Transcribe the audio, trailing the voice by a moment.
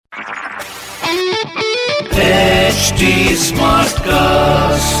HD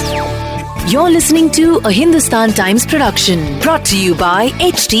Smartcast. You're listening to a Hindustan Times production brought to you by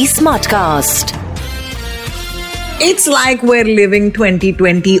HD Smartcast. It's like we're living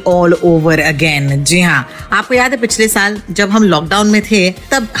 2020 all over again. जी हाँ, आपको याद है पिछले साल जब हम लॉकडाउन में थे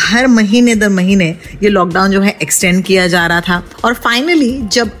तब हर महीने दर महीने ये लॉकडाउन जो है एक्सटेंड किया जा रहा था और फाइनली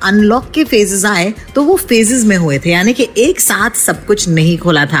जब अनलॉक के फेजेस आए तो वो फेजेस में हुए थे, यानी कि एक साथ सब कुछ नहीं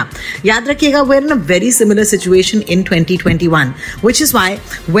खोला था. याद रखिएगा, we're in a very similar situation in 2021, which is why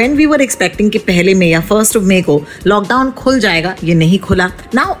when we were expecting कि पहले मई या 1st of May को लॉकडाउन खुल जाएगा, ये नहीं खुला.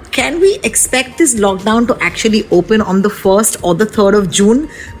 Now, can we expect this lockdown to actually open on the 1st or the 3rd of June?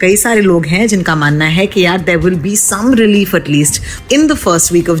 कई सारे लोग हैं जिनका मानना है कि यार there will be some relief at least in the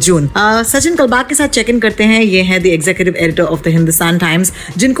first week of June. Sachin Kalbag के साथ चेक इन करते हैं. ये है the executive editor of the Hindustan Times,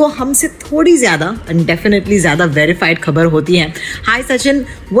 जिनको हमसे थोड़ी ज्यादा and definitely ज्यादा verified खबर होती है. Hi Sachin,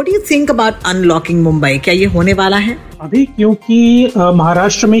 what do you think about unlocking Mumbai? क्या ये होने वाला है? अभी क्योंकि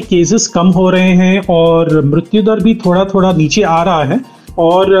महाराष्ट्र में केसेस कम हो रहे हैं और मृत्यु दर भी थोड़ा थोड़ा नीचे आ रहा है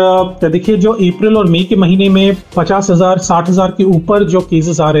और देखिए जो अप्रैल और मई के महीने में 50,000 60,000 के ऊपर जो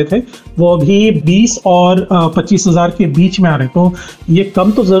केसेस आ रहे थे वो अभी 20 और 25,000 के बीच में आ रहे हैं. तो ये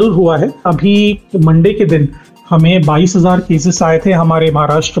कम तो जरूर हुआ है. अभी मंडे के दिन हमें 22,000 केसेस आए थे हमारे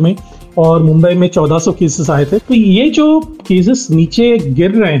महाराष्ट्र में और मुंबई में 1,400 केसेस आए थे. तो ये जो केसेस नीचे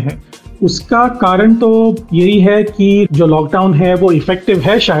गिर रहे हैं उसका कारण तो यही है कि जो लॉकडाउन है वो इफेक्टिव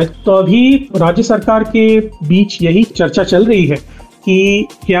है शायद. तो अभी राज्य सरकार के बीच यही चर्चा चल रही है कि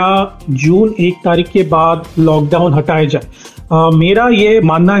क्या जून 1 तारीख के बाद लॉकडाउन हटाया जाए. मेरा ये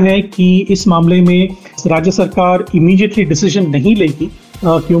मानना है कि इस मामले में राज्य सरकार इमीडिएटली डिसीजन नहीं लेगी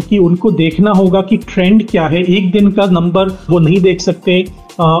क्योंकि उनको देखना होगा कि ट्रेंड क्या है. एक दिन का नंबर वो नहीं देख सकते.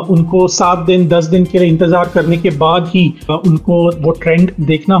 उनको 7 दिन 10 दिन के लिए इंतजार करने के बाद ही उनको वो ट्रेंड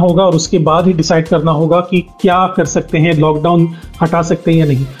देखना होगा और उसके बाद ही डिसाइड करना होगा कि क्या कर सकते हैं, लॉकडाउन हटा सकते हैं या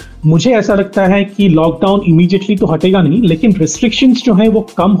नहीं. मुझे ऐसा लगता है कि लॉकडाउन इमीडिएटली तो हटेगा नहीं, लेकिन रिस्ट्रिक्शंस जो हैं वो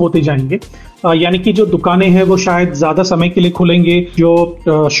कम होते जाएंगे. यानी कि जो दुकानें हैं वो शायद ज़्यादा समय के लिए खुलेंगे.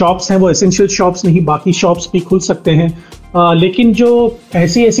 जो शॉप्स हैं वो एसेंशियल शॉप्स नहीं, बाकी शॉप्स भी खुल सकते हैं. लेकिन जो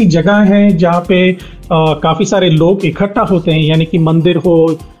ऐसी जगह हैं जहाँ पे काफ़ी सारे लोग इकट्ठा होते हैं, यानी कि मंदिर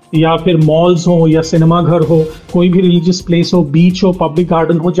हो या फिर मॉल्स हो या सिनेमा घर हो, कोई भी रिलीजियस प्लेस हो, बीच हो, पब्लिक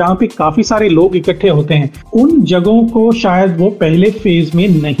गार्डन हो, जहाँ पे काफी सारे लोग इकट्ठे होते हैं, उन जगहों को शायद वो पहले फेज में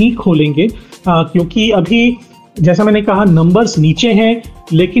नहीं खोलेंगे क्योंकि अभी जैसा मैंने कहा नंबर्स नीचे हैं,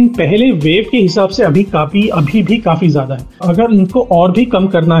 लेकिन पहले वेव के हिसाब से अभी भी काफी ज्यादा है. अगर इनको और भी कम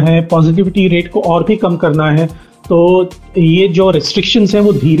करना है, पॉजिटिविटी रेट को और भी कम करना है, तो ये जो रेस्ट्रिक्शंस हैं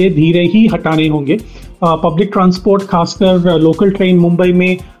वो धीरे धीरे ही हटाने होंगे. पब्लिक ट्रांसपोर्ट खासकर लोकल ट्रेन मुंबई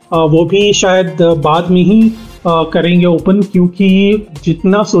में वो भी शायद बाद में ही करेंगे ओपन, क्योंकि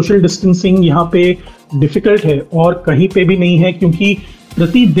जितना सोशल डिस्टेंसिंग यहाँ पे डिफिकल्ट है और कहीं पे भी नहीं है, क्योंकि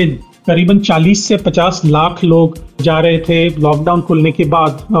प्रतिदिन करीबन 40 से 50 लाख लोग जा रहे थे लॉकडाउन खुलने के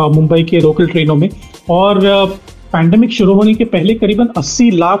बाद मुंबई के लोकल ट्रेनों में और पैंडेमिक शुरू होने के पहले करीबन 80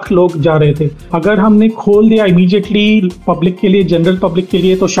 लाख लोग जा रहे थे. अगर हमने खोल दिया इमीडिएटली पब्लिक के लिए, जनरल पब्लिक के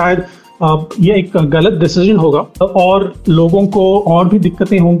लिए, तो शायद ये एक गलत डिसीजन होगा और लोगों को और भी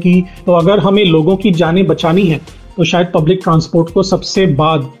दिक्कतें होंगी. तो अगर हमें लोगों की जानें बचानी है तो शायद पब्लिक ट्रांसपोर्ट को सबसे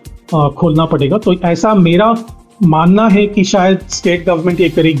बाद खोलना पड़ेगा. तो ऐसा मेरा मानना है कि शायद स्टेट गवर्नमेंट ये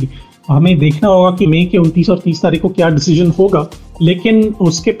करेगी. हमें देखना होगा कि मई के 29 और 30 तारीख को क्या डिसीजन होगा, लेकिन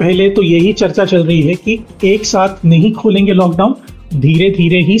उसके पहले तो यही चर्चा चल रही है कि एक साथ नहीं खोलेंगे लॉकडाउन, धीरे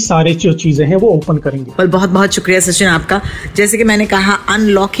धीरे ही सारे जो चीजें हैं वो ओपन करेंगे. और बहुत बहुत शुक्रिया सचिन आपका. जैसे कि मैंने कहा,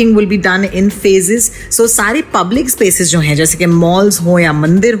 unlocking will be done in phases. सो सारे पब्लिक स्पेसेस जो हैं, जैसे कि मॉल्स हो या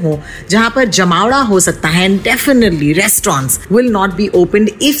मंदिर हो, जहां पर जमावड़ा हो सकता है, and definitely restaurants will not be opened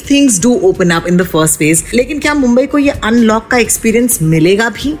if things do open up in the first phase. लेकिन क्या मुंबई को ये अनलॉक का एक्सपीरियंस मिलेगा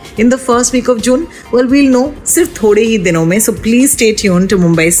भी in the first week of June? Well, we'll no सिर्फ थोड़े ही दिनों में. So please stay tuned to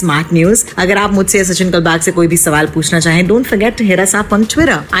Mumbai smart news. अगर आप मुझसे सचिन कलबाग से कोई भी सवाल पूछना चाहें, don't forget to hit us up on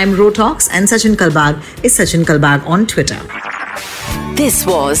Twitter. I'm Rotox and Sachin Kalbag is Sachin Kalbag on Twitter. This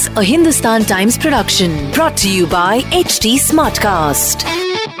was a Hindustan Times production brought to you by HD Smartcast.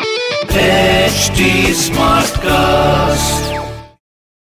 HD Smartcast.